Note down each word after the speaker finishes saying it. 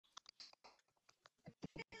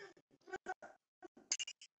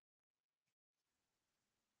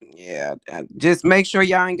Yeah, just make sure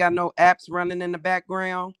y'all ain't got no apps running in the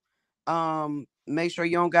background. Make sure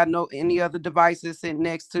you don't got no any other devices sitting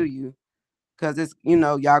next to you, cause it's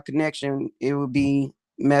y'all connection it would be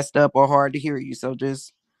messed up or hard to hear you. So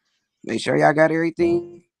just make sure y'all got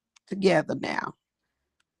everything together now.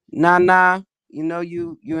 Nah,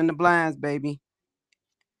 you in the blinds, baby.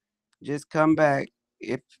 Just come back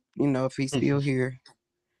if he's still here,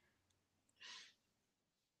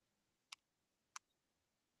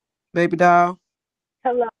 baby doll.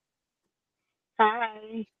 Hello.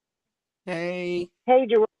 Hi. Hey. Hey,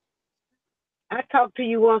 Jarrod. I talked to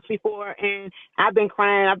you once before, and I've been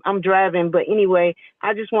crying. I'm driving, but anyway,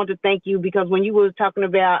 I just want to thank you because when you were talking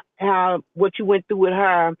about how what you went through with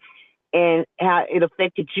her and how it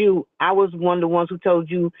affected you, I was one of the ones who told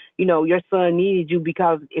you, your son needed you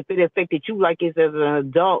because if it affected you like it's as an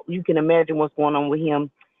adult, you can imagine what's going on with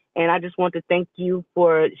him. And I just want to thank you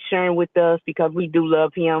for sharing with us because we do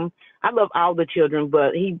love him. I love all the children,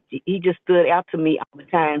 but he just stood out to me all the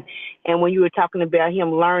time. And when you were talking about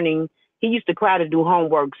him learning, he used to cry to do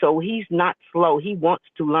homework, so he's not slow. He wants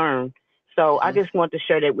to learn. So I just want to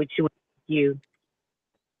share that with you. You.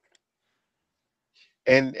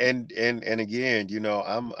 And again,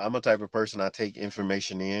 I'm a type of person, I take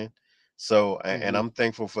information in. So and Hmm. I'm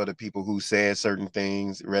thankful for the people who said certain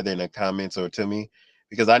things, whether in the comments or to me,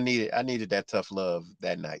 because I needed that tough love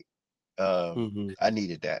that night. Hmm. I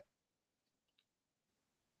needed that.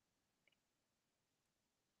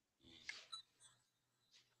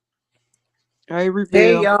 Hey,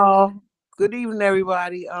 Hey reveal. y'all. Good evening,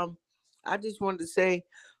 everybody. I just wanted to say,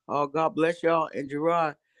 God bless y'all. And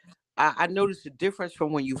Gerard, I noticed the difference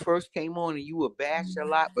from when you first came on and you were bashed a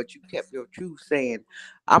lot, but you kept your truth saying,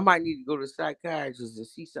 I might need to go to a psychiatrist to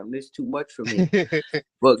see something that's too much for me.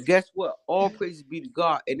 But guess what? All praises be to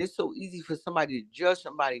God. And it's so easy for somebody to judge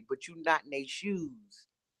somebody, but you not in their shoes.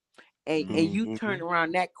 And Mhm. you Hmm. turn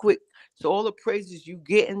around that quick. So all the praises you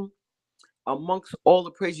getting amongst all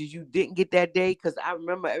the praises you didn't get that day, because I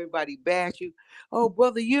remember everybody bashed you. Oh,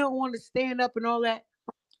 brother, you don't want to stand up and all that,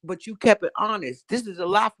 but you kept it honest. This is a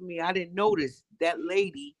lot for me. I didn't notice that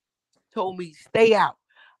lady told me, stay out,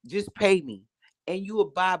 just pay me. And you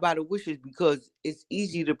abide by the wishes because it's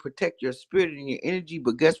easy to protect your spirit and your energy.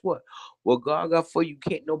 But guess what? What God got for you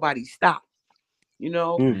can't nobody stop, you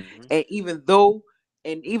know? Hmm.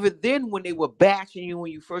 And even then, when they were bashing you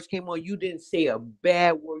when you first came on, you didn't say a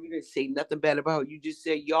bad word. You didn't say nothing bad about it. You just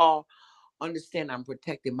said, y'all understand I'm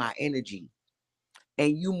protecting my energy.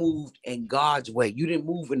 And you moved in God's way. You didn't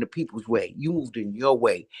move in the people's way. You moved in your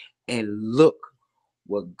way. And look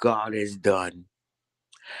what God has done.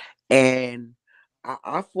 And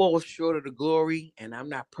I fall short of the glory, and I'm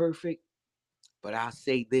not perfect, but I'll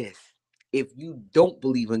say this. If you don't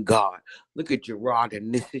believe in God, look at Jarrod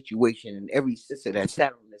in this situation and every sister that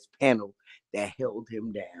sat on this panel that held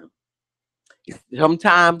him down.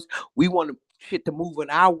 Sometimes we want shit to move in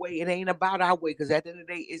our way. It ain't about our way because at the end of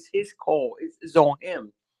the day, it's his call. It's on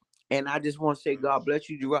him. And I just want to say, God bless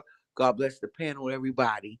you, Gerard. God bless the panel,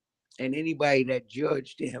 everybody. And anybody that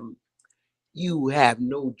judged him, you have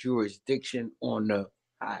no jurisdiction on the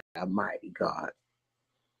high almighty God.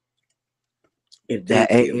 If that,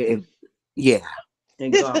 Thank you. yeah.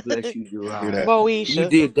 And God bless you, Do Gerard. that. You Boisha.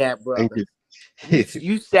 did that, Thank brother. you.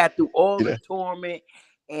 You sat through all You the know, torment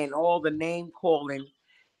and all the name calling,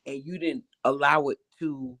 and you didn't allow it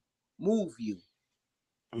to move you.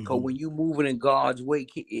 Because Hmm. when you moving in God's way,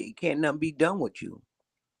 it can't nothing be done with you.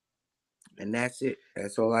 And that's it.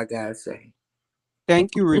 That's all I gotta say.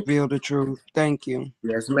 Thank you, reveal the truth. Thank you.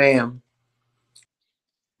 Yes, ma'am.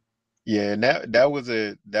 yeah, and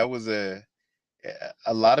that was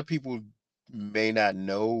a lot of people may not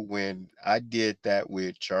know when I did that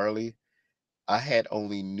with Charlie. I had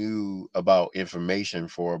only knew about information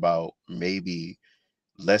for about maybe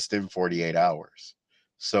less than 48 hours.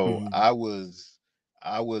 So Hmm. I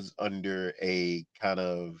was under a kind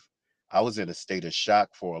of I was in a state of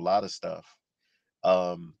shock for a lot of stuff.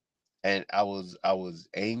 Um and I was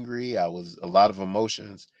angry, I was a lot of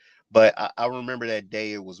emotions. But I remember that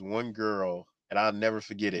day it was one girl and I'll never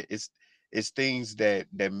forget it. It's things that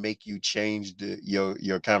make you change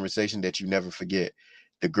your conversation that you never forget.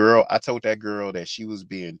 I told that girl that she was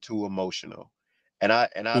being too emotional. And I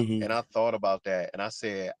and I Hmm. and I thought about that and I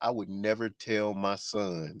said I would never tell my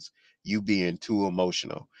sons you being too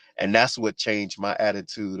emotional. And that's what changed my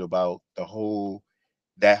attitude about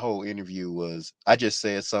that whole interview was I just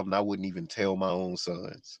said something I wouldn't even tell my own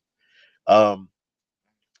sons. Um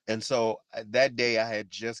and so that day I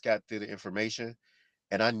had just got through the information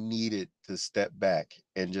and I needed to step back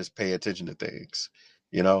and just pay attention to things.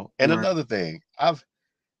 And Right. another thing,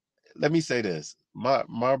 let me say this. My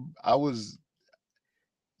I was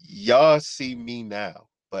y'all see me now,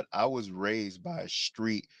 but I was raised by a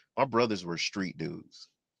street. My brothers were street dudes.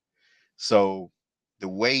 So the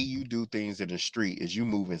way you do things in the street is you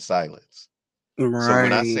move in silence. So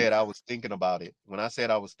when I Right. said I was thinking about it, when I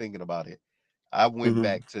said I was thinking about it, I went Hmm.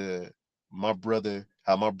 back to my brother,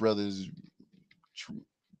 how my brothers tr-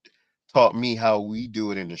 taught me how we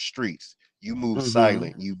do it in the streets. You move Hmm.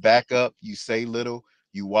 silent. You back up, you say little,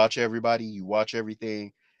 you watch everybody, you watch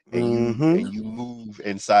everything, Hmm. and you move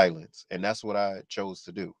in silence. And that's what I chose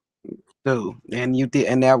to do. Too. And you did,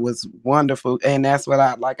 and that was wonderful. And that's what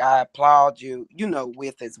I like. I applaud you,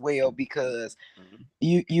 with as well, because Mhm.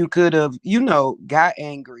 you could have, got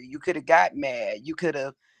angry. You could have got mad. You could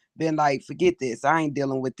have been like, forget this. I ain't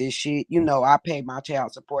dealing with this shit. I pay my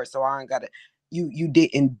child support, so I ain't gotta. You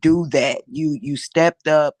didn't do that. You stepped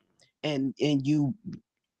up, and you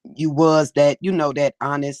was that, that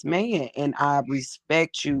honest man, and I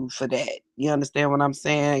respect you for that. You understand what I'm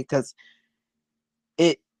saying? Because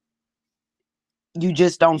it you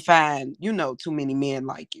just don't find, too many men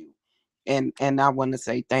like you. And I want to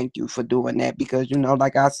say thank you for doing that, because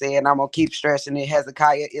like I said, I'm gonna keep stressing it.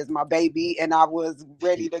 Hezekiah is my baby, and I was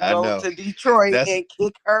ready to I go know. to Detroit That's and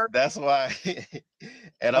kick her that's why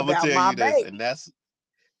and I'm gonna about tell my you this, baby. and that's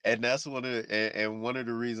and one of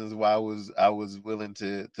the reasons why I was willing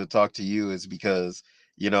to talk to you is because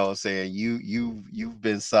saying you've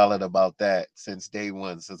been solid about that since day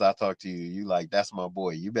one. Since I talked to you, you like, that's my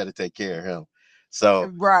boy, you better take care of him.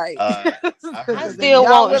 So Right. uh I I Because heard if still you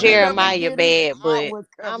y'all want I wasn't heard coming to you. Jeremiah get him, bad, I but was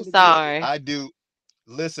I'm coming to get him. sorry. I do.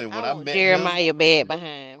 Listen, I want Jeremiah bad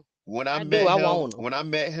behind. I do. I want him. when I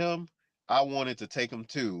met him, I wanted to take him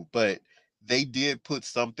too, but they did put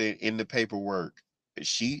something in the paperwork.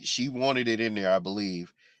 She wanted it in there, I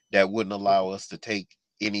believe, that wouldn't allow us to take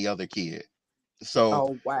any other kid. So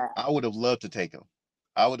Oh, wow. I would have loved to take him.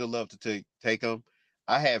 I would have loved to take him.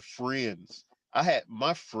 I had friends. I had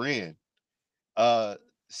my friend uh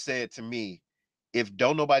said to me, if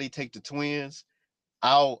don't nobody take the twins,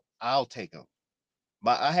 I'll take them.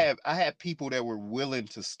 I had people that were willing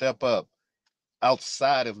to step up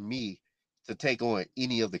outside of me to take on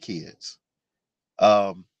any of the kids.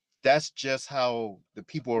 Um, that's just how the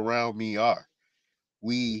people around me are.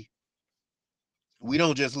 We we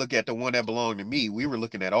don't just look at the one that belonged to me. We were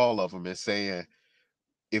looking at all of them and saying,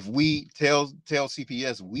 if we tell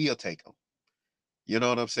CPS, we'll take them. You know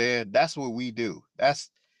what I'm saying? That's what we do.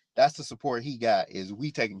 That's the support he got, is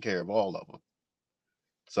we taking care of all of them.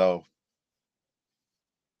 So,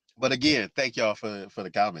 but again, thank y'all for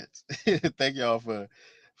the comments. Thank y'all for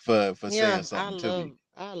saying Yeah, something to me.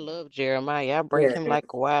 I love Jeremiah. I break Yeah. him like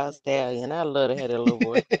a wild stallion. I love to have that little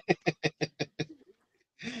boy.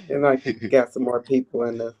 And I got some more people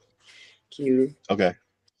in the queue. Okay.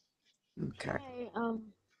 Okay. Hi,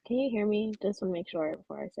 can you hear me? Just want to make sure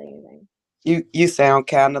before I say anything. You sound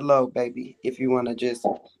kind of low, baby. If you want to just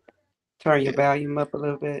turn your Yeah. volume up a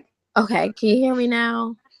little bit. Okay, can you hear me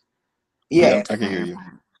now? Yep, Yes. I can Okay. hear you.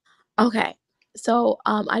 Okay. So,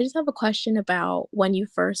 I just have a question about when you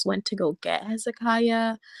first went to go get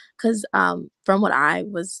Hezekiah, because from what I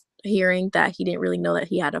was hearing, that he didn't really know that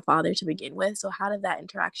he had a father to begin with. So, how did that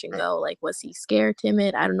interaction Right. go? Like, was he scared,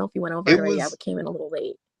 timid? I don't know if you went over it It already. I was came in a little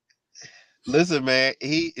late. Listen, man.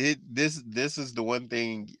 This is the one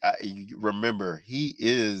thing you remember.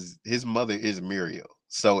 His mother is Muriel,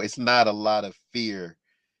 so it's not a lot of fear,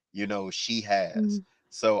 she has. Mm.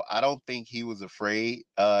 So I don't think he was afraid.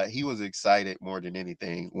 He was excited more than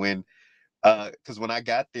anything when because when I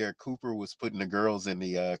got there, Cooper was putting the girls in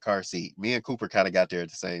the car seat. Me and Cooper kind of got there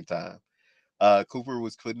at the same time. Cooper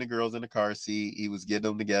was putting the girls in the car seat. He was getting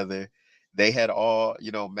them together. They had all,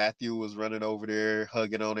 Matthew was running over there,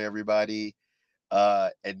 hugging on everybody.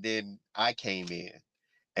 And then I came in.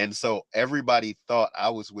 And so everybody thought I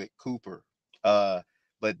was with Cooper.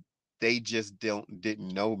 But they just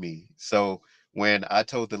didn't know me. So when I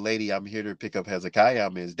told the lady I'm here to pick up Hezekiah,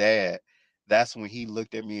 I'm his dad, that's when he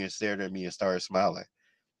looked at me and stared at me and started smiling.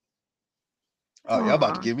 Oh, y'all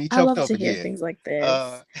about to Aw, get me I choked love up to hear again. things like this.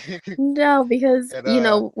 Uh No, because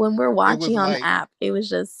and when we're it was watching on the like, app, it was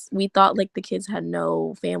just we thought like the kids had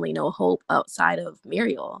no family, no hope outside of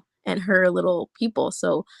Muriel and her little people.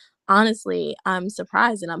 So honestly, I'm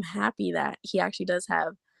surprised and I'm happy that he actually does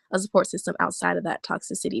have a support system outside of that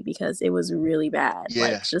toxicity, because it was really bad.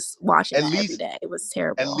 Like yeah, just watching at that every least day, it was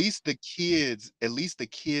at terrible. least the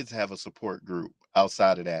kids have a support group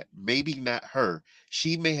outside of that. Maybe not her.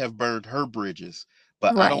 She may have burned her bridges,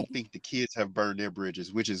 but I Right. don't think the kids have burned their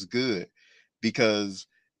bridges, which is good, because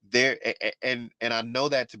and I know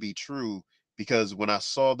that to be true, because when I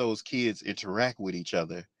saw those kids interact with each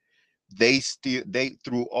other, they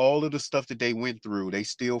through all of the stuff that they went through, they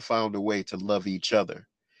still found a way to love each other.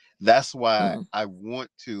 That's why Mm. I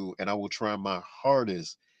want to, and I will try my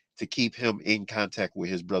hardest to keep him in contact with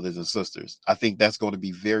his brothers and sisters. I think that's going to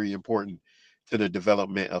be very important to the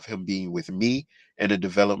development of him being with me and the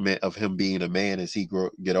development of him being a man as he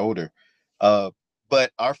get older. Uh,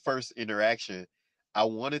 but our first interaction, I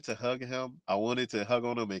wanted to hug him. I wanted to hug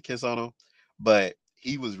on him and kiss on him, but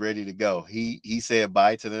he was ready to go. He said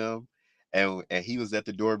bye to them, and he was at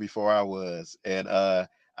the door before I was, and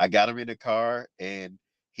I got him in the car, and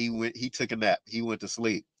he took a nap. He went to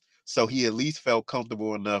sleep. So he at least felt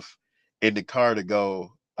comfortable enough in the car to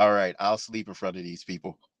go, all right, I'll sleep in front of these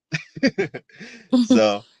people.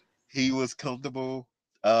 So he was comfortable.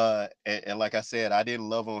 And like I said, I didn't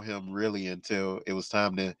love on him really until it was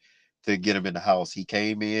time to get him in the house. He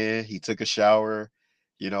came in, he took a shower.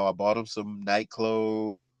 I bought him some night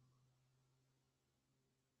clothes.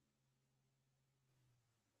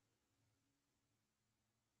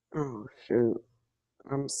 Oh shoot.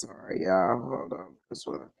 I'm sorry, y'all. Hold on. Just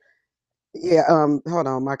one. Yeah, hold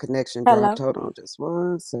on. My connection dropped. Hello. Hold on just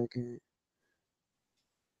 1 second.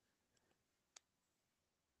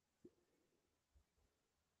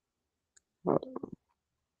 Hold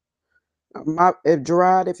on. If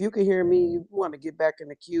Gerard, if you can hear me, you want to get back in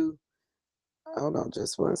the queue. Hold on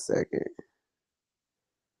just 1 second.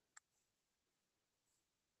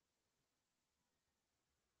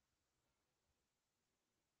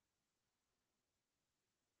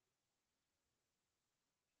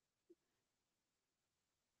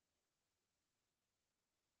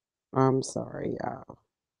 I'm sorry, y'all.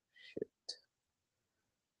 Shit.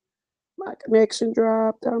 My connection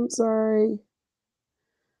dropped. I'm sorry.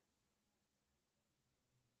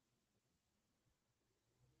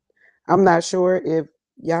 I'm not sure if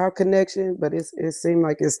y'all connection, but it seemed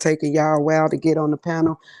like it's taking y'all a while to get on the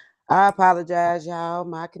panel. I apologize, y'all.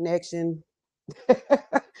 My connection,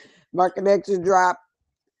 my connection dropped.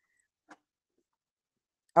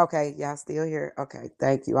 Okay, y'all still here? Okay,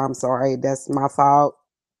 thank you. I'm sorry. That's my fault.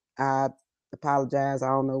 I apologize. I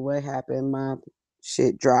don't know what happened. My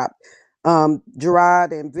shit dropped.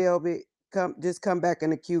 Gerard and Velvet, come back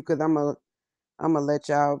in the queue because I'm gonna let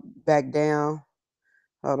y'all back down.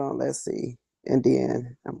 Hold on, let's see. And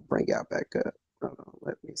then I'm gonna bring y'all back up. Hold on,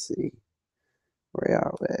 let me see where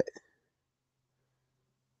y'all at.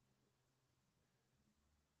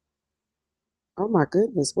 Oh my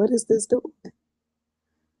goodness, what is this doing?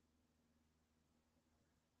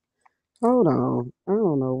 Hold on. I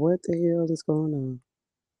don't know what the hell is going on.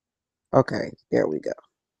 Okay, there we go.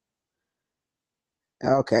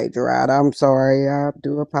 Okay, Gerard, I'm sorry. I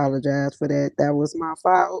do apologize for that. That was my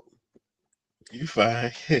fault. You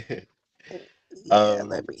fine. Yeah, um,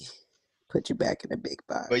 let me put you back in the big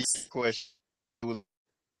but your box. question, it was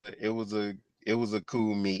it was a it was a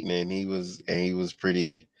cool meeting, and he was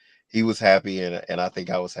pretty, he was happy, and I think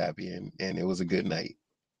I was happy, and it was a good night.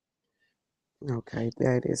 Okay,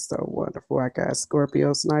 that is so wonderful. I got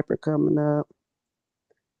Scorpio Sniper coming up.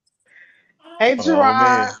 Hey, Oh Gerard.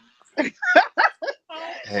 man.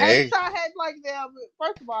 Hey. Anytime I had like that,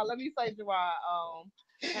 first of all, let me say, Gerard,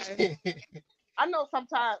 hey, I know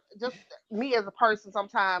sometimes just me as a person,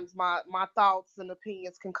 sometimes my thoughts and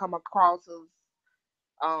opinions can come across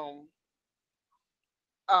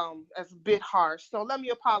um as a bit harsh. So let me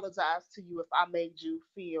apologize to you if I made you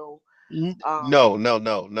feel No, no,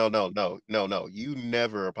 no, no, no, no, no, no. You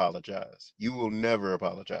never apologize. You will never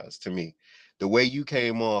apologize to me. The way you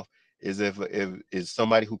came off is if is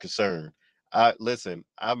somebody who concerned. I listen.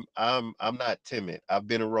 I'm not timid. I've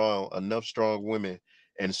been around enough strong women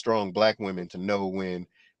and strong black women to know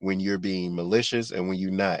when you're being malicious and when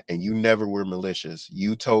you're not. And you never were malicious.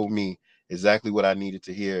 You told me exactly what I needed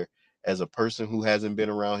to hear as a person who hasn't been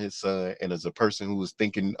around his son and as a person who was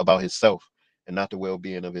thinking about himself and not the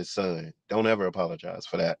well-being of his son. Don't ever apologize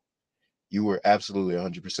for that. You were absolutely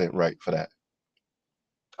 100% right for that.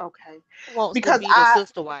 okay, Wants to because be the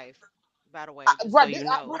sister wife, by the way, just so right, you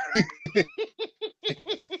know.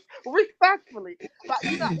 respectfully, but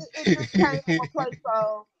it just came from a place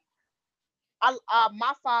of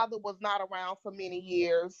my father was not around for many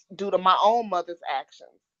years due to my own mother's actions.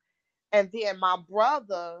 And then my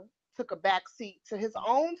brother took a back seat to his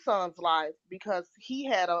own son's life because he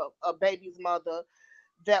had a baby's mother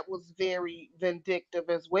that was very vindictive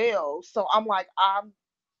as well. So I'm like,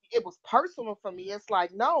 it was personal for me. It's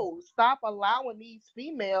like, no, stop allowing these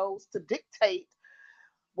females to dictate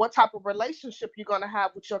what type of relationship you're gonna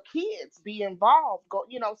have with your kids. Be involved.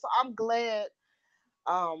 So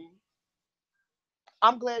um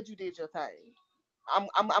I'm glad you did your thing. I'm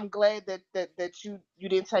glad that you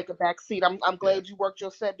didn't take a back seat. I'm Yeah. glad you worked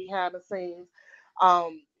your set behind the scenes.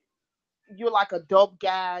 Um, you're like a dope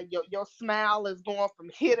guy. Your smile is going from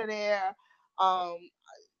here to there. Um,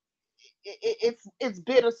 it's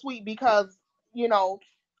bittersweet because you know,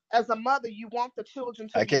 as a mother, you want the children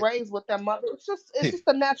to I be can't. raised with their mother. It's just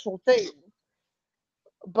a natural thing.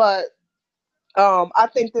 But I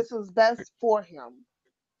think this is best for him.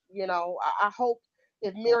 I hope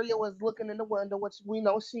if Muriel is looking in the window, which we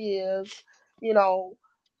know she is, you know,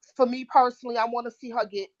 for me personally, I want to see her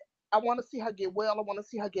get well. I want to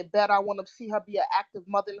see her get better. I want to see her be an active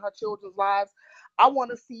mother in her children's lives. I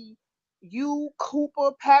want to see you,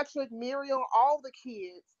 Cooper, Patrick, Muriel, all the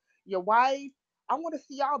kids, your wife. I want to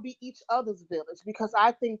see y'all be each other's village because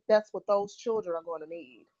I think that's what those children are going to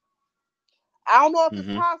need. I don't know if it's Hmm.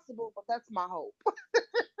 possible, but that's my hope.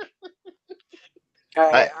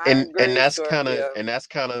 I And agree, that's kind of Scorpio.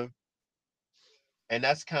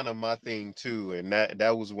 my thing too. And that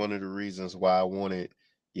was one of the reasons why I wanted,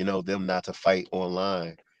 them not to fight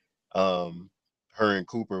online. Um, her and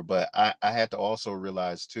Cooper, but I had to also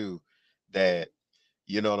realize too that,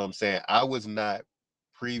 you know what I'm saying, I was not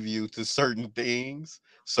preview to certain things.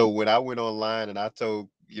 So when I went online and I told,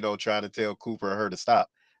 trying to tell Cooper and her to stop,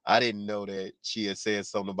 I didn't know that she had said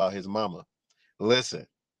something about his mama. Listen,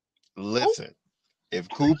 Oh, listen.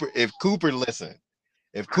 If Cooper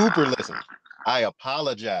listen, I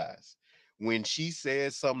apologize. When she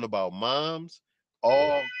says something about moms,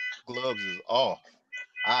 all gloves is off.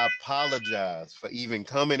 I apologize for even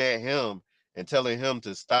coming at him and telling him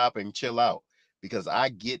to stop and chill out because I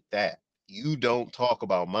get that. You don't talk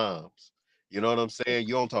about moms. You know what I'm saying?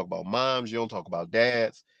 You don't talk about moms, you don't talk about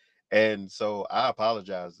dads. And so I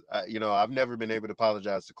apologize. I've never been able to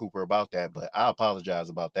apologize to Cooper about that, but I apologize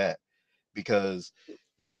about that because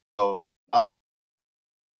oh,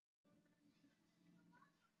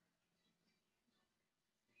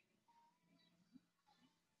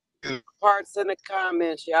 Parts in the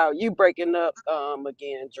comments, y'all. You breaking up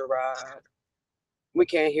again, Jarrod. We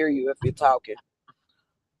can't hear you if you're talking.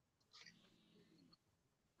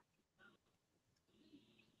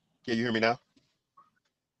 can you hear me now?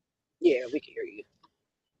 Yeah, we can hear you.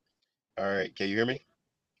 All right, can you hear me?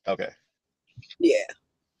 Okay. Yeah.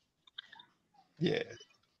 Yeah.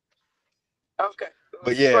 Okay.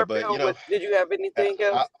 But yeah, but Scorpio, what did you have anything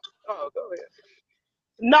I, else? Oh, go ahead.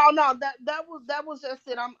 no, that was just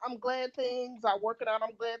it. I'm glad things are working out.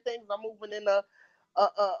 I'm glad things are moving in a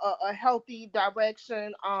healthy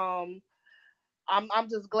direction. I'm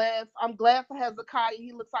just glad. I'm glad for Hezekiah.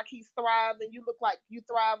 He looks like he's thriving. You look like you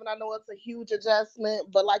thriving. I know it's a huge adjustment,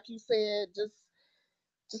 but like you said,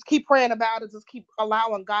 just keep praying about it. Just keep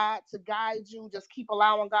allowing God to guide you. Just keep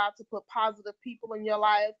allowing God to put positive people in your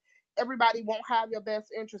life. Everybody won't have your best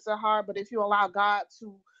interests at heart, but if you allow God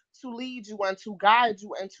to lead you and to guide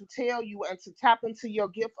you and to tell you and to tap into your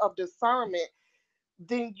gift of discernment,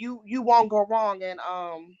 then you won't go wrong. And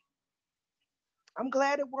I'm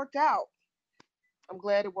glad it worked out. I'm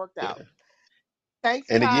glad it worked out. yeah. Thanks,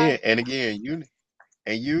 And Ty. again,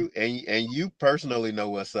 you personally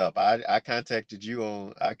know what's up. I contacted you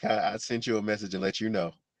I sent you a message and let you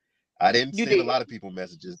know. I didn't You send a did. lot of people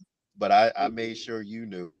messages, but I made sure you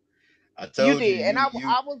knew. I You told you did. And I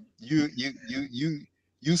was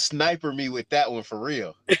you sniper me with that one for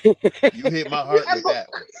real. You hit my yeah, heart with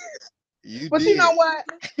that one. You but you know did. what?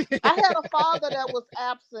 I had a father that was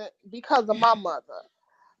absent because of my mother.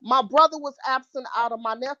 My brother was absent out of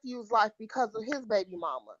my nephew's life because of his baby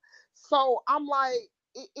mama. So I'm like,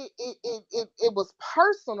 it was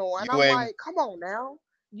personal, and You I'm ain't like, come on now,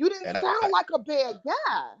 you didn't and sound like a bad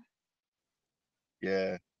guy.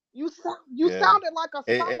 yeah, You yeah. sounded like a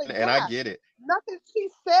solid And I guy. get it. Nothing she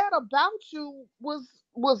said about you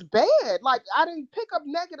was bad. Like I didn't pick up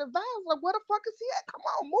negative vibes. Like where the fuck is he at? Come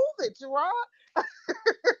on, move it, Gerard.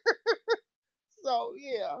 So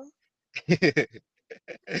yeah,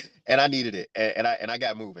 And I needed it. And I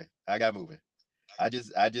got moving. I got moving. I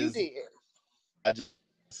just I you just did. I just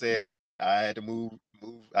said I had to move.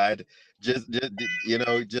 I had to just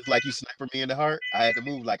like you sniper me in the heart, I had to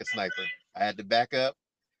move like a sniper. I had to back up,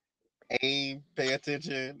 aim, pay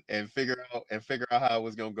attention, and figure out how I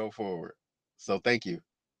was gonna go forward. So thank you.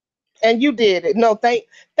 And you did it. No, thank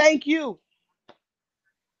you.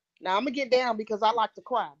 Now I'm gonna get down because I like to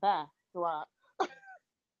cry. Bye, Gerard.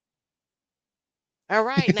 All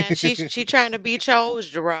right, now she trying to be chose,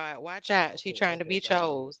 Gerard. Watch out, she trying to be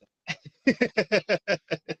chose.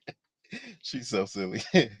 She's so silly.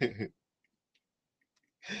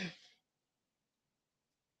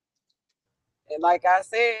 And like I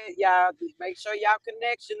said, y'all make sure y'all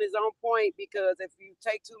connection is on point because if you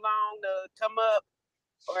take too long to come up,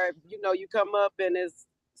 or if you come up and there's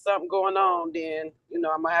something going on, then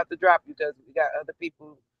I'm gonna have to drop you because we got other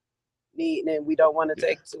people needing, and we don't want to Yeah.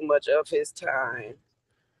 take too much of his time.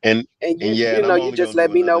 And And and you yeah, you and know I'm you only just gonna let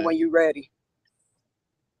do me know another when you're ready.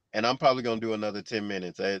 and I'm probably gonna do another 10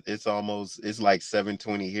 minutes. It's like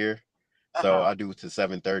 7:20 here. So Uh-huh. I do it to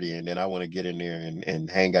 7:30 and then I want to get in there and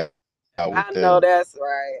hang out with them. I know that's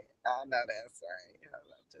right. I know that's right.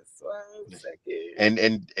 Hold on just 1 second. And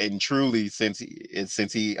truly since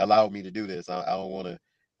he allowed me to do this, I don't want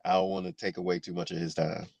to take away too much of his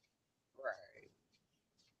time. Right.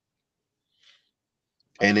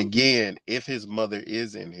 And again, if his mother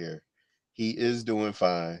is in here, he is doing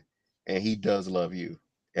fine and he does love you.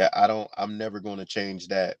 Yeah, I'm never going to change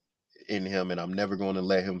that in him, and I'm never going to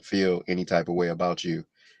let him feel any type of way about you.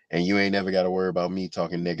 And you ain't never got to worry about me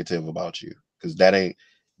talking negative about you, cuz that ain't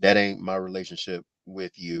my relationship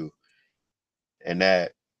with you. And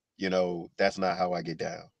that's not how I get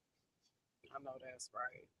down. I know that's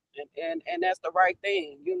right. And that's the right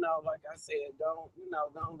thing. Like I said, don't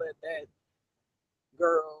let that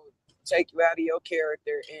girl take you out of your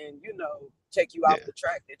character and take you off Yeah. the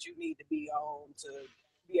track that you need to be on to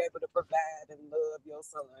be able to provide and love your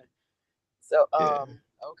son. So Yeah.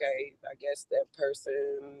 okay, I guess that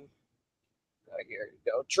person, here you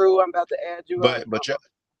go. True, I'm about to add you on. But but y'all,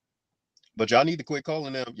 but y'all need to quit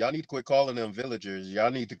calling them. Y'all need to quit calling them villagers.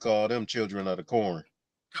 Y'all need to call them children of the corn.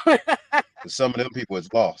 Because some of them people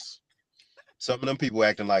is lost. Some of them people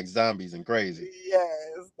acting like zombies and crazy.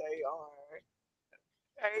 Yes, they are.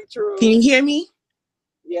 Hey, Can True. you hear me?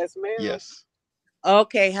 Yes, ma'am. Yes.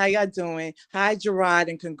 Okay, how y'all doing? Hi, Jarrod,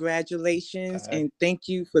 and congratulations, Uh, and thank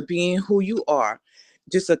you for being who you are.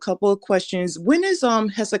 Just a couple of questions. When is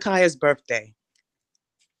Hezekiah's birthday?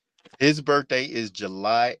 his birthday is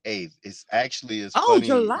July 8th. It's actually it's Oh, funny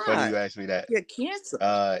you July. asked me that. Yeah, Cancer.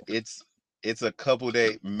 It's a couple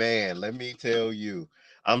day man. Let me tell you,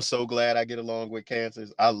 I'm so glad I get along with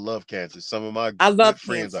cancers. I love cancers. Some of my I good love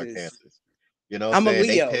friends are cancers. cancers. You know what I'm I'm a saying?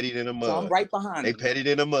 They Leo, petted in a so I'm mug. right behind They them. petted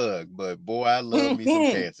in a mug, but boy, I love me some Hmm.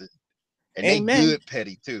 cancers. And they Amen. good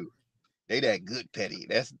petty too. They that good petty.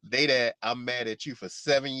 They that I'm mad at you for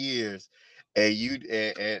 7 years, and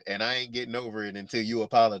and I ain't getting over it until you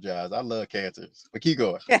apologize. I love cancers, but keep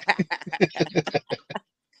going.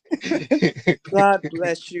 God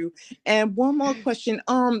bless you. And one more question.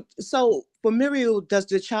 So for Muriel, does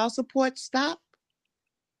the child support stop?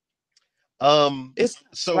 um, It's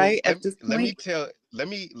so right at this point. let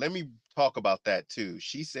me talk about that too.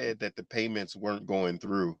 She said that the payments weren't going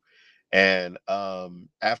through. And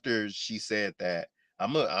after she said that,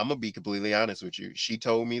 I'm gonna be completely honest with you. She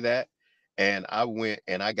told me that, and I went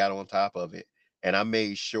and I got on top of it, and I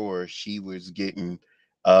made sure she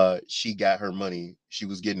got her money. She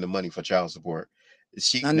was getting the money for child support.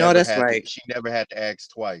 I know that's right. She never had to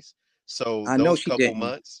ask twice. So I know those she couple didn't.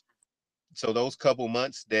 months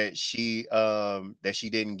that she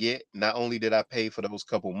didn't get, not only did I pay for those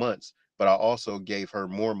couple months, but I also gave her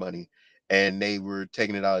more money, and they were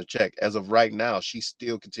taking it out of check. As of right now, she's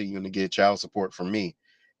still continuing to get child support from me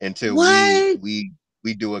until What? we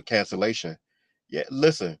do a cancellation. Yeah,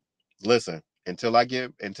 listen,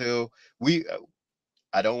 until we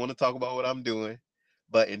I don't want to talk about what I'm doing,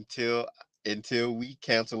 but until we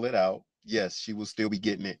cancel it out, yes, she will still be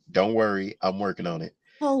getting it. Don't worry, I'm working on it.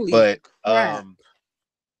 Holy But crap.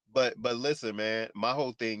 but listen, man, my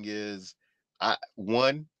whole thing is I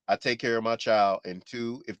take care of my child, and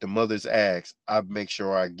two, if the mother's asks, I make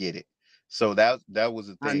sure I get it. So that was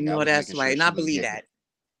the I thing. I know was that's making right. sure And I she was believe getting it. that.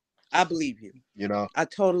 I believe you. You know, I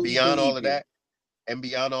totally beyond all believe of you. that, and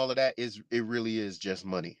beyond all of that is it really is just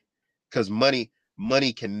money, because money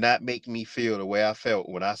cannot make me feel the way I felt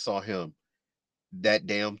when I saw him that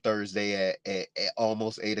damn Thursday at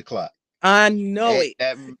almost 8 o'clock. I know That it.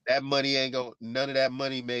 that that money ain't going none of that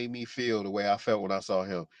money made me feel the way I felt when I saw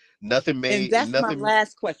him. Nothing And made that's my nothing last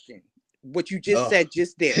question. What you just oh said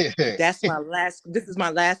just there. This is my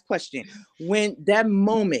last question. When that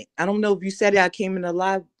moment, I don't know if you said it, I came in a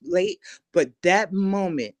lot late, but that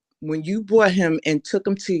moment when you brought him and took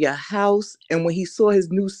him to your house and when he saw his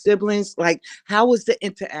new siblings, like how was the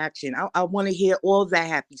interaction? I want to hear all that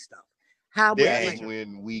happy stuff. How was There it is like? Dang.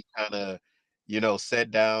 when we kind of,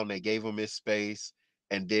 sat down, they gave him his space,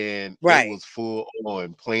 and then it Right. was full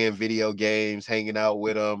on playing video games, hanging out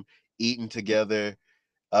with him, eating together.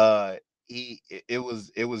 Uh it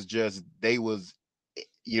was just they was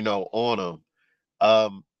on him.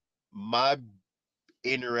 My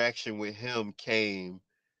interaction with him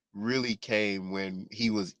really came when he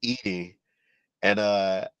was eating, and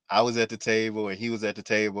I was at the table and he was at the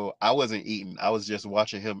table. I wasn't eating, I was just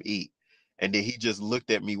watching him eat, And then he just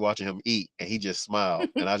looked at me watching him eat, and he just smiled,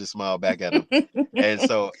 and I just smiled back at him. And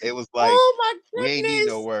so it was like Oh my we ain't need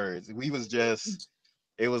no goodness. words. We was just,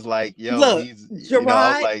 it was like, yo, Look, he's, I was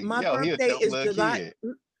Gerard, like, my yo, he a birthday tough is little July. kid.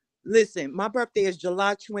 Listen, my birthday is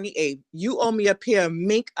July 28th. You owe me a pair of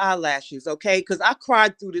mink eyelashes, okay? Because I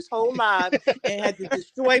cried through this whole live and had to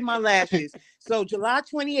destroy my lashes. So July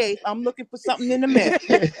 28th, I'm looking for something in the mail.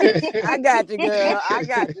 I got you, girl. I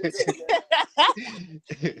got you too, girl.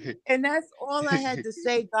 And that's all I had to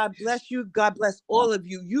say. God bless you. God bless all of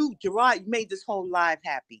you. You, Gerard, you made this whole live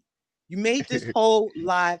happy. You made this whole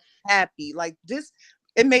live happy. Like this,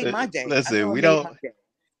 it made my day. I Listen, know it we made my don't. day.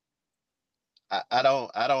 I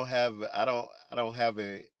don't have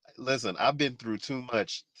a. Listen, I've been through too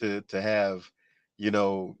much to have,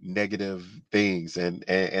 negative things. And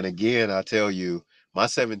again, I tell you, my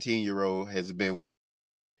 17-year-old has been,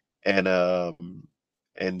 and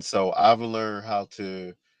so I've learned how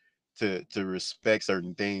to respect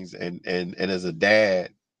certain things, and as a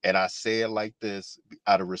dad, and I say it like this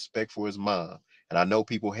out of respect for his mom, and I know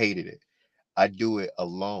people hated it. I do it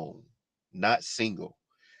alone, not single.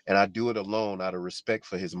 And I do it alone out of respect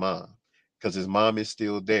for his mom, because his mom is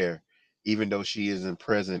still there. Even though she isn't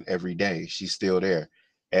present every day, she's still there.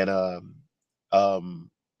 And um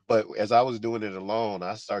but as I was doing it alone,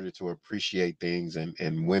 I started to appreciate things, and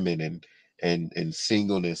women, and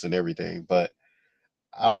singleness and everything. But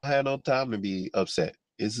I don't have no time to be upset.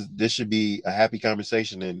 This should be a happy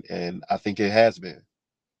conversation, and I think it has been.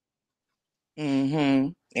 Mm-hmm.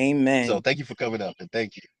 So Amen. thank you for coming up, and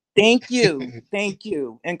thank Thank you. you. Thank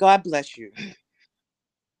you. And God bless you.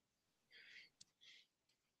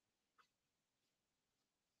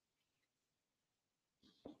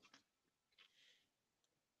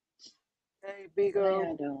 Hey, How Bigo.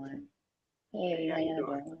 y'all doing? Hey, Hey, how how you y'all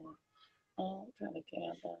doing? doing? I'm trying to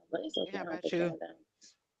calm down, but it's Yeah, okay how not to about you? calm down.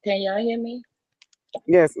 Can y'all hear me?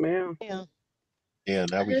 Yes, ma'am. Yeah. Yeah,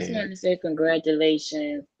 now I we just can. wanted to say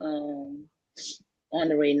congratulations on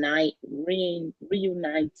the reuniting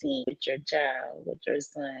with your child, with your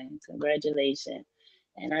son. Congratulations.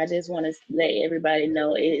 And I just want to let everybody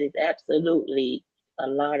know it is absolutely a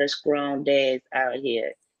lot of strong dads out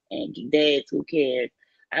here and dads who care.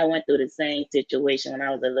 I went through the same situation when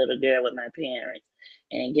I was a little girl with my parents.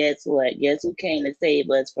 And guess what? Guess who came to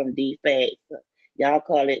save us from defects? Y'all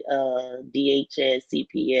call it DHS,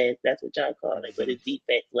 CPS. That's what y'all call it, but Mhm. it's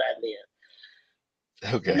defects where I live.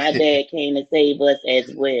 And my Okay. dad came to save us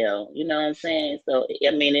as well. You know what I'm saying? So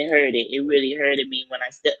I mean, it hurted. It really hurted me when I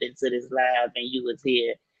stepped into this live and you was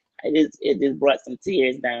here. It just brought some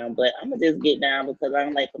tears down. But I'm gonna just get down because I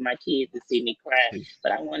don't like for my kids to see me cry.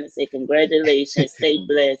 But I want to say congratulations, stay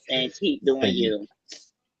blessed, and keep doing Thank you. you.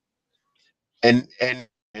 And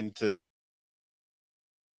to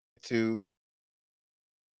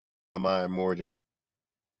mind more than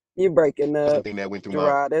You breaking up, something that went through my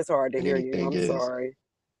Gerard. It's hard to than hear you. anything I'm is, sorry.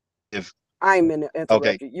 if I ain't meant to okay,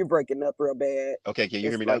 interrupt you. You breaking up real bad. okay, can you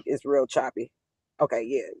hear It's me now? like it's real choppy. Okay,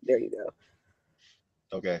 yeah, there you go.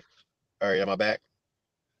 Okay. All right, am I back?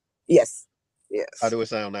 Yes, How yes. do it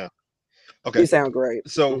sound now? You Okay. sound great.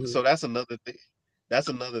 Hmm. So that's another thing. That's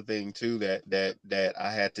another thing too, that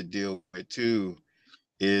I had to deal with too,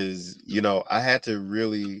 is, I had to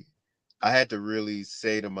really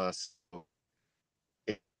say to myself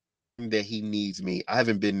that he needs me. I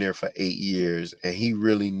haven't been there for 8 years, and he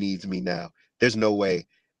really needs me now. There's no way.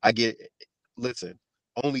 I get Listen,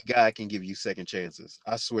 only God can give you second chances.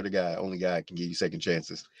 I swear to God, only God can give you second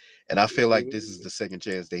chances. And I feel like this is the second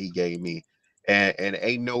chance that he gave me. And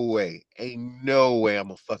ain't no way I'm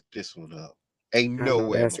gonna fuck this one up. Ain't I no know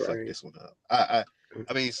way I'm that's gonna fuck right. this one up. I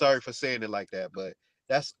mean, sorry for saying it like that, but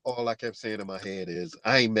that's all I kept saying in my head is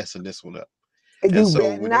I ain't messing this one up. And And you so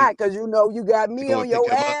bet when they not, cause you know you got to me go on and pick your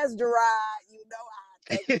him up, ass, Gerard. You know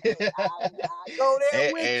I take. Hey, I go there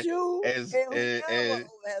and with and you as and whoever. and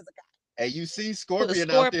Oh, has a and you see Put a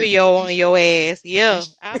Scorpion out there Scorpio you on your ass. you Yeah.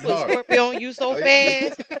 I put hard. Scorpio on you so Oh,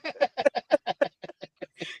 fast.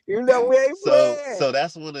 You know we ain't playing. so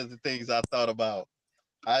that's one of the things I thought about.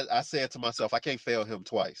 I said to myself, I can't fail him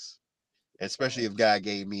twice, especially if Facts. God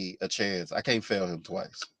gave me a chance. I can't fail him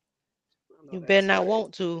twice. I know You better that's not right.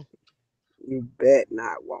 want to. You bet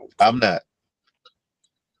not want I'm to. not.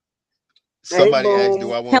 Hey, Somebody asked, "Do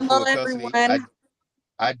boom. I want Hello, full custody?" everyone.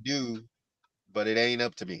 I do, but it ain't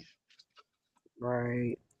up to me.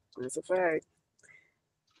 Right. That's a fact.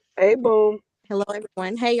 Hey, boom. Hello,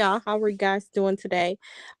 everyone. Hey, y'all. How are you guys doing today?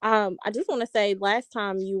 I just want to say, last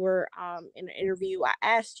time you were in an interview, I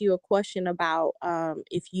asked you a question about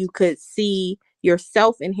if you could see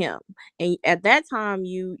yourself in him. And at that time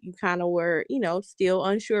you kind of were, still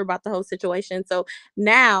unsure about the whole situation. So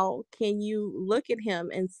now can you look at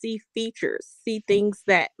him and see features, see things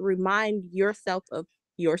that remind yourself of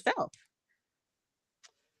yourself?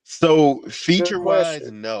 So Good feature wise,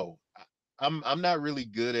 question. no. I'm not really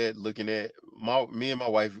good at looking at me and my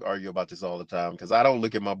wife argue about this all the time because I don't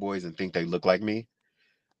look at my boys and think they look like me.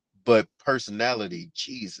 But personality,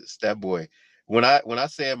 Jesus, that boy. When I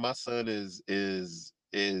say my son is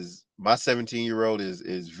my 17-year-old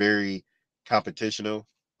is very competitional,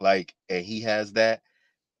 like, and he has that.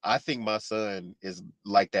 I think my son is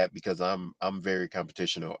like that because I'm very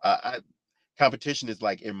competitional. Competition is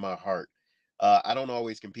like in my heart. I don't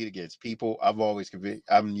always compete against people. I'm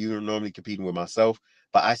normally competing with myself,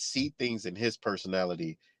 but I see things in his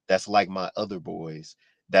personality that's like my other boys.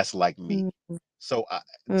 That's like me. Mm, So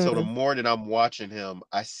so the mm. more that I'm watching him,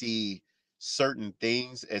 I see certain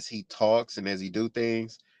things as he talks and as he do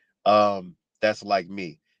things. That's like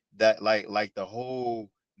me. That like the whole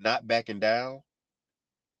not backing down,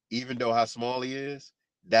 even though how small he is,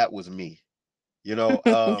 that was me. You know,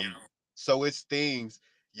 so it's things,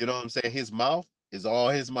 you know what I'm saying? His mouth is all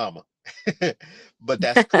his mama. But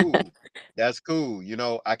that's cool. That's cool. You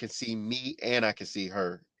know, I can see me and I can see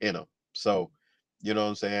her in him. So, you know what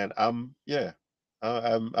I'm saying? Yeah.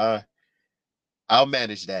 I I'll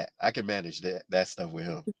manage that. I can manage that stuff with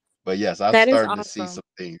him. But yes, I'm That is starting to see awesome. some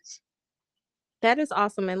things. That is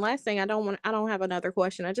awesome. And last thing, I don't have another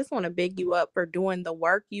question. I just want to big you up for doing the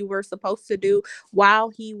work you were supposed to do while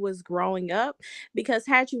he was growing up. Because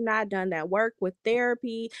had you not done that work with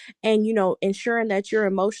therapy and, ensuring that you're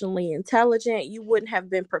emotionally intelligent, you wouldn't have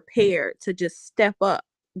been prepared to just step up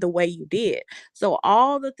the way you did. So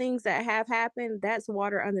all the things that have happened, that's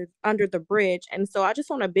water under the bridge. And so I just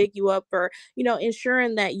want to big you up for,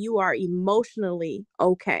 ensuring that you are emotionally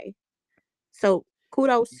okay. So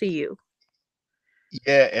kudos to you.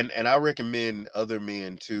 Yeah, and I recommend other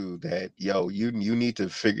men too that you need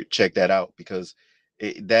to check that out because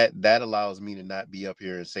that allows me to not be up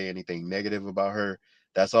here and say anything negative about her.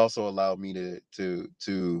 That's also allowed me to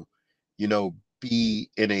you know be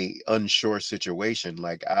in a unsure situation.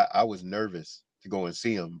 Like I was nervous to go and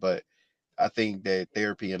see him, but I think that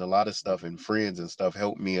therapy and a lot of stuff and friends and stuff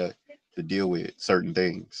helped me to deal with certain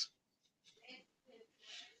things.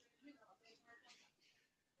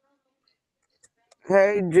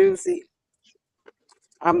 Hey, Juicy.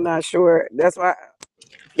 I'm not sure. That's why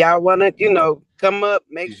y'all want to, come up,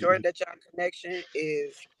 make sure that y'all connection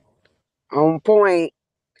is on point.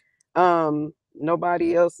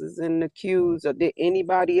 Nobody else is in the queues. Or did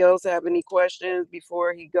anybody else have any questions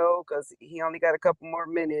before he go? Because he only got a couple more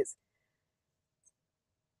minutes.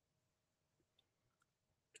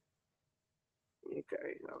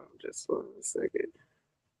 Okay, hold on just one second.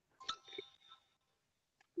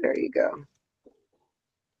 There you go.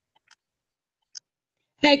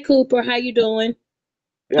 Hey Cooper, how you doing?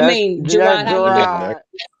 I That's mean, that's Gerard, how you doing?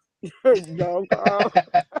 Gerard. Don't call.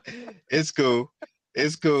 It's cool.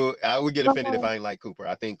 It's cool. I would get offended if I ain't like Cooper.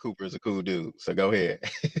 I think Cooper is a cool dude. So go ahead.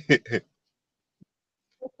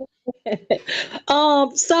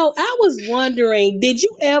 So I was wondering, did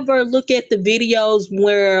you ever look at the videos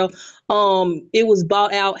where it was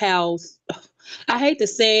bought out house? I hate to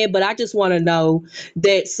say it, but I just want to know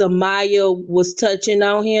that Samaya was touching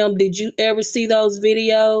on him. Did you ever see those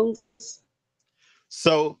videos?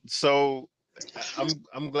 So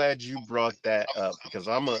I'm glad you brought that up because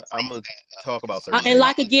I'm a talk about certain And things.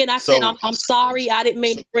 like again, I said So I'm sorry. I didn't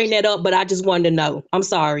mean to bring that up, but I just wanted to know. I'm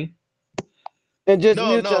sorry. And just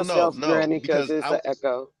no, mute no, no, yourself, no, Granny, because because it's I an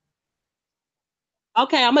echo.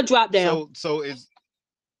 Okay, I'm gonna drop down. so it's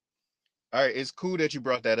all right, it's cool that you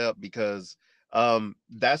brought that up because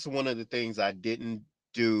that's one of the things I didn't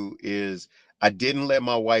do is I didn't let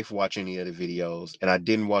my wife watch any of the videos and I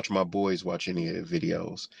didn't watch my boys watch any of the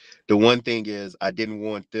videos. The one thing is I didn't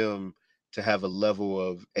want them to have a level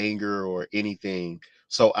of anger or anything.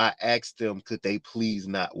 So I asked them could they please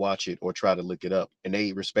not watch it or try to look it up and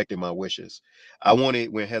they respected my wishes. I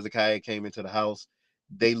wanted when Hezekiah came into the house,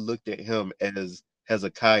 they looked at him as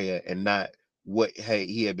Hezekiah and not what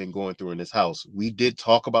he had been going through in his house. We did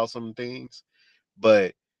talk about some things,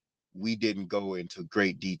 but we didn't go into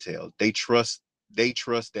great detail. They trust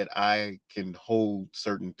that I can hold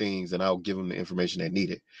certain things and I'll give them the information they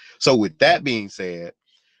needed. So with that being said,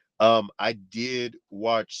 I did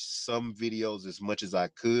watch some videos as much as I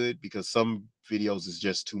could because some videos is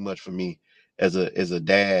just too much for me as a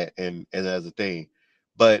dad and as a thing.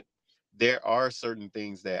 But there are certain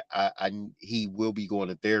things that he will be going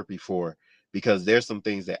to therapy for because there's some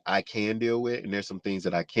things that I can deal with and there's some things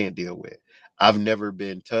that I can't deal with. I've never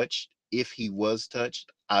been touched if he was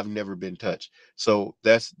touched, I've never been touched. So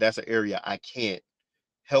that's an area I can't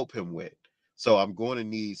help him with. So I'm going to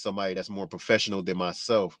need somebody that's more professional than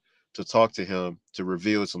myself to talk to him to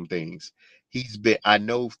reveal some things. I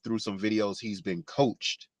know through some videos he's been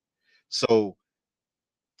coached. So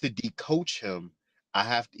to decoach him,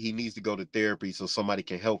 he needs to go to therapy so somebody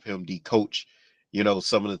can help him decoach,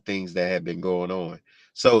 some of the things that have been going on.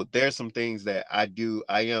 So there's some things that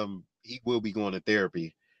he will be going to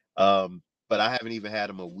therapy. But I haven't even had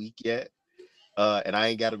him a week yet. And I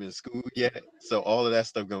ain't got him in school yet. So all of that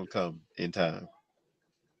stuff gonna come in time.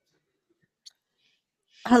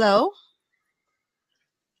 Hello,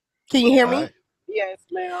 can you hear me? Hi. Yes,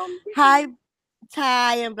 ma'am. We Hi, can.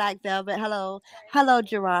 Ty and Black Velvet. Hello, hello,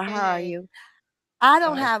 Gerard. How are Hey. you? I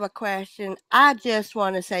don't Hi. have a question. I just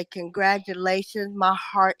want to say congratulations. My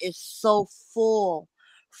heart is so full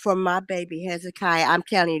for my baby Hezekiah. I'm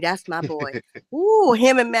telling you, that's my boy. Ooh,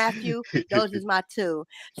 him and Matthew, those is my two.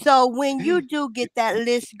 So when you do get that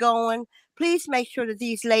list going, please make sure that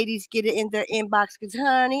these ladies get it in their inbox because,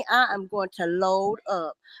 honey, I am going to load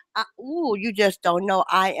up. Ooh, you just don't know.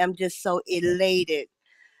 I am just so elated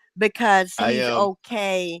because I he's am.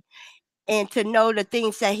 okay and to know the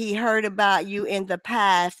things that he heard about you in the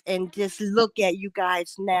past and just look at you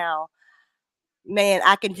guys now, man,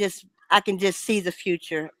 I can just see the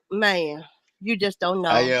future, man. You just don't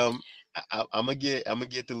I know. am. I'm gonna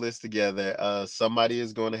get the list together. Somebody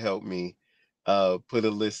is going to help me, put a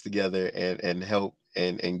list together and help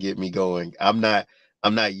and get me going. I'm not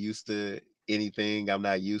used to anything. I'm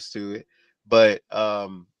not used to it, but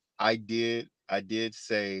I did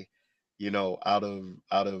say, out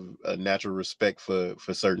of a natural respect for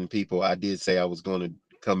certain people, I did say I was going to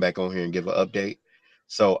come back on here and give an update.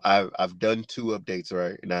 So I've done 2 updates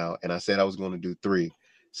right now, and I said I was going to do 3.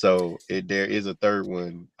 So there is a third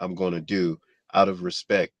one I'm going to do out of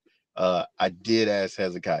respect. I did ask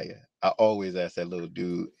Hezekiah. I always ask that little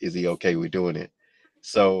dude, is he okay with doing it?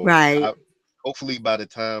 So Right. hopefully by the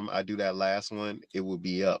time I do that last one, it will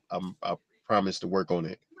be up. I promise to work on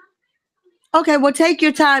it. Okay, well, take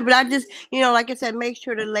your time, but I just, like I said, make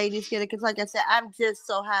sure the ladies get it because, like I said, I'm just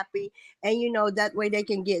so happy, and that way they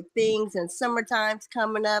can get things. And summertime's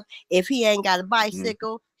coming up. If he ain't got a Mhm.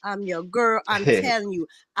 bicycle, I'm your girl. I'm telling you,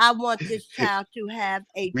 I want this child to have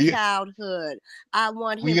a we childhood. I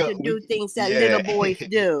want we him go to we do things that little yeah. boys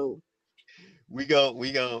do. We gonna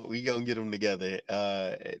get them together.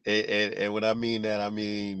 And when I mean that, I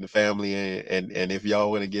mean the family. And if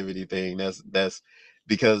y'all want to give anything, that's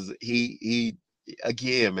because he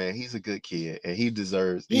again, man, he's a good kid and he He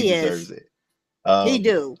deserves is. it. He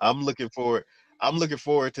do. I'm looking forward. I'm looking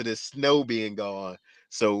forward to this snow being gone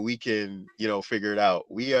so we can, figure it out.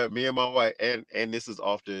 We are me and my wife, and this is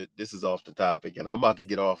off the topic, and I'm about to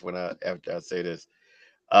get off when I after I say this.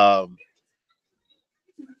 Um,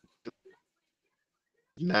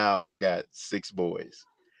 now got 6 boys,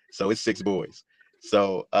 so it's 6 boys.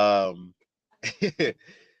 So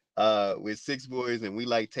with 6 boys, and we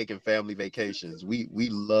like taking family vacations. We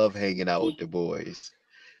love hanging out with the boys.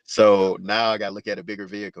 So now I got to look at a bigger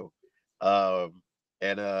vehicle.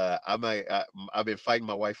 And I've been fighting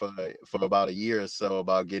my wife for about a year or so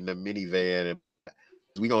about getting a minivan, and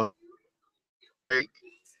we gonna break.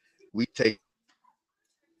 We take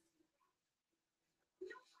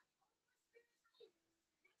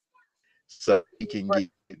so we You can break.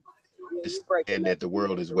 get Yeah, you breaking understand up that the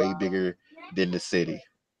world again, is way Gerard. bigger than the city.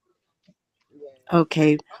 Yeah.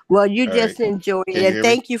 Okay. Well, you All right, just enjoy it. can you And hear me?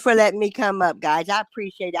 thank you for letting me come up, guys. I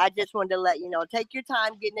appreciate it. I just wanted to let you know. Take your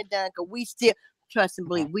time getting it done because we still, trust and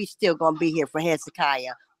believe, we still going to be here for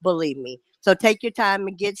Hezekiah. Believe me. So take your time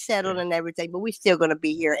and get settled Yeah, and everything. But we still going to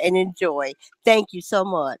be here and enjoy. Thank you so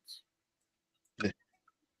much.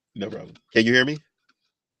 no problem. Can you hear me?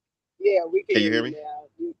 Yeah, we can Can you hear hear you me? now.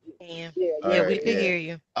 Yeah. Yeah, All you Yeah, we right, could good. yeah. hear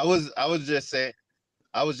you. I was just saying.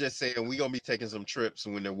 I was just saying we're gonna be taking some trips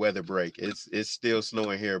when the weather break. It's still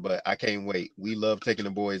snowing here, but I can't wait. We love taking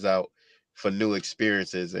the boys out for new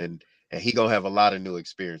experiences, and he gonna have a lot of new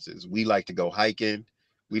experiences. We like to go hiking,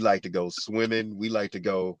 we like to go swimming, we like to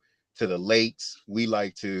go to the lakes, we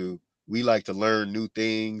like to learn new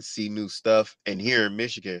things, see new stuff. And here in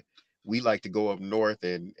Michigan, we like to go up north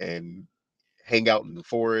and hang out in the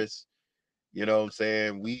forest. You know what I'm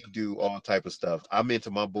saying? We do all type of stuff. I'm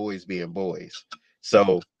into my boys being boys.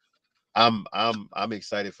 So I'm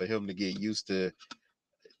excited for him to get used to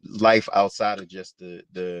life outside of just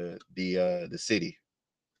the city.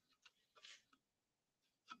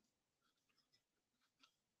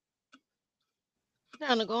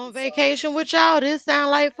 Trying to go on So vacation with y'all. This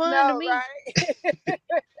sound like I fun to know, me. right?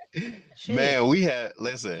 Shit. Man, we had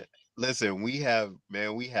listen. listen, we have,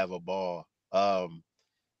 man, we have a ball.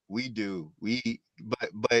 We do.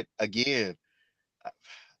 But again,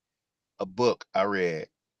 a book I read,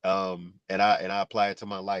 and I apply it to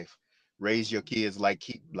my life. Raise your kids like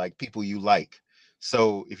people you like.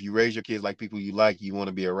 So if you raise your kids like people you like, you want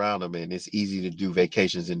to be around them, and it's easy to do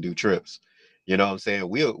vacations and do trips. You know what I'm saying?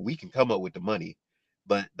 We can come up with the money,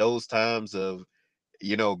 but those times of,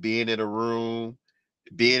 being in a room,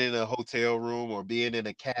 being in a hotel room, or being in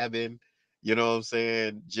a cabin, you know what I'm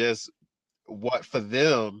saying? Just what for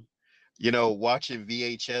them, watching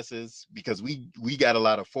VHSs, because we got a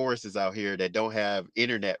lot of forests out here that don't have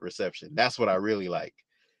internet reception. That's what I really like.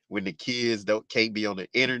 When the kids can't be on the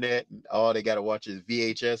internet and all they got to watch is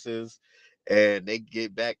VHSs, and they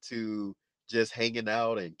get back to just hanging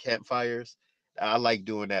out and campfires. I like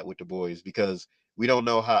doing that with the boys, because we don't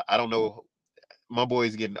know how I don't know, my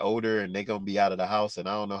boys getting older and they're gonna be out of the house, and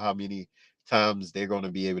I don't know how many times they're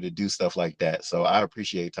gonna be able to do stuff like that. So I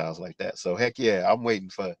appreciate times like that. So heck yeah, I'm waiting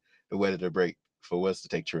for the weather to break for us to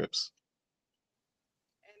take trips.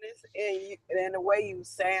 And the way you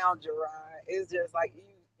sound, Gerard, it's just like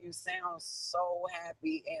you sound so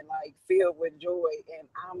happy and like filled with joy, and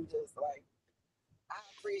I'm just like I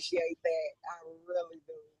appreciate that. I really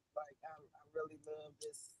do. Like I really love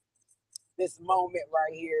this moment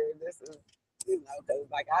right here. This is, because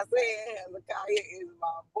like I said, Hezekiah is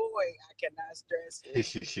my boy. I cannot stress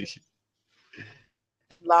it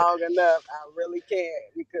long enough. I really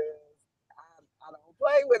can't, because I don't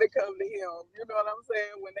play when it comes to him. You know what I'm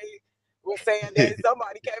saying? When they were saying that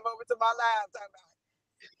somebody came over to my live talking about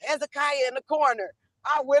Hezekiah in the corner,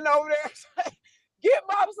 I went over there and said, get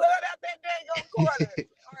my son out that dang on corner,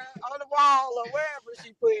 or on the wall, or wherever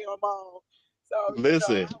she put him on. So,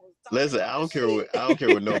 listen, I was talking listen. my shit. I don't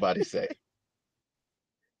care what nobody say.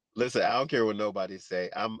 Listen, I don't care what nobody say.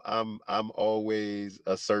 I'm always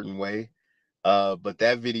a certain way. But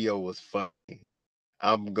that video was funny.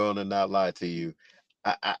 I'm gonna not lie to you.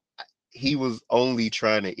 He was only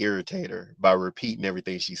trying to irritate her by repeating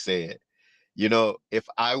everything she said. If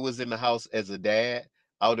I was in the house as a dad,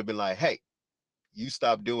 I would have been like, hey, you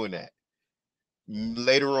stop doing that.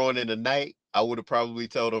 Later on in the night, I would have probably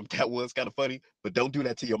told him that was kind of funny, but don't do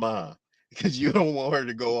that to your mom, because you don't want her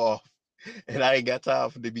to go off. And I ain't got time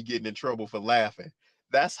for to be getting in trouble for laughing.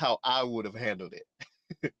 That's how I would have handled it.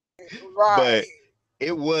 But Right.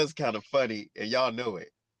 it was kind of funny, and y'all know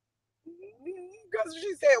it. Because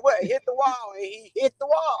she said, what, hit the wall, and he hit the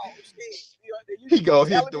wall. Shit. You He gonna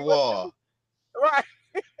hit telling the me what to do? wall. Right.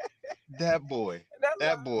 That boy. That's what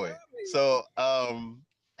That I boy. love it. So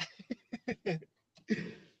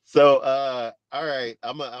all right,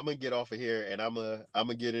 I'm gonna get off of here, and I'm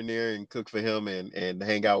gonna get in there and cook for him, and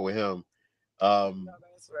hang out with him No,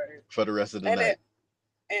 that's right. for the rest of the And night.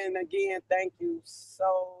 and again, thank you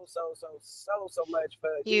so much for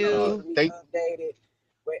You. keeping me Thank updated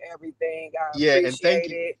with everything. I Yeah, and thank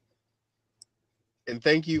appreciate you, it.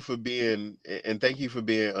 thank you for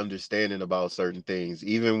being understanding about certain things,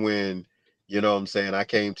 even when, what I'm saying, I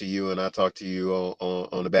came to you and I talked to you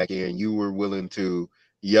on the back end. You were willing to,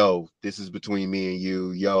 yo, this is between me and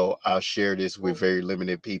you, yo, I'll share this with Mm-hmm. very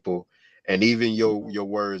limited people. And even your Mm-hmm. your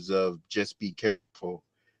words of just be careful,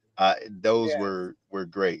 those Yes. were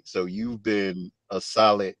great. So you've been a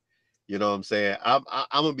solid, what I'm saying. I'm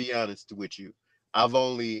gonna be honest with you. I've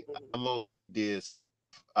only Mm-hmm. I've only did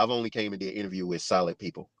I've only came and did interview with solid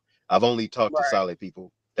people. I've only talked to Right. solid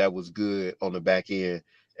people that was good on the back end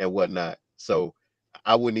and whatnot. So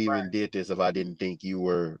I wouldn't even Right. did this if I didn't think you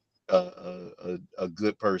were a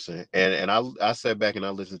good person. And I sat back and I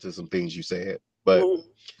listened to some things you said. But Mm-hmm.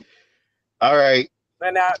 all right,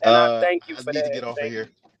 And I thank you I for need to that. get off of Thank here.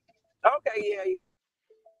 you. Okay, yeah,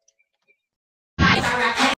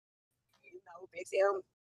 fix him.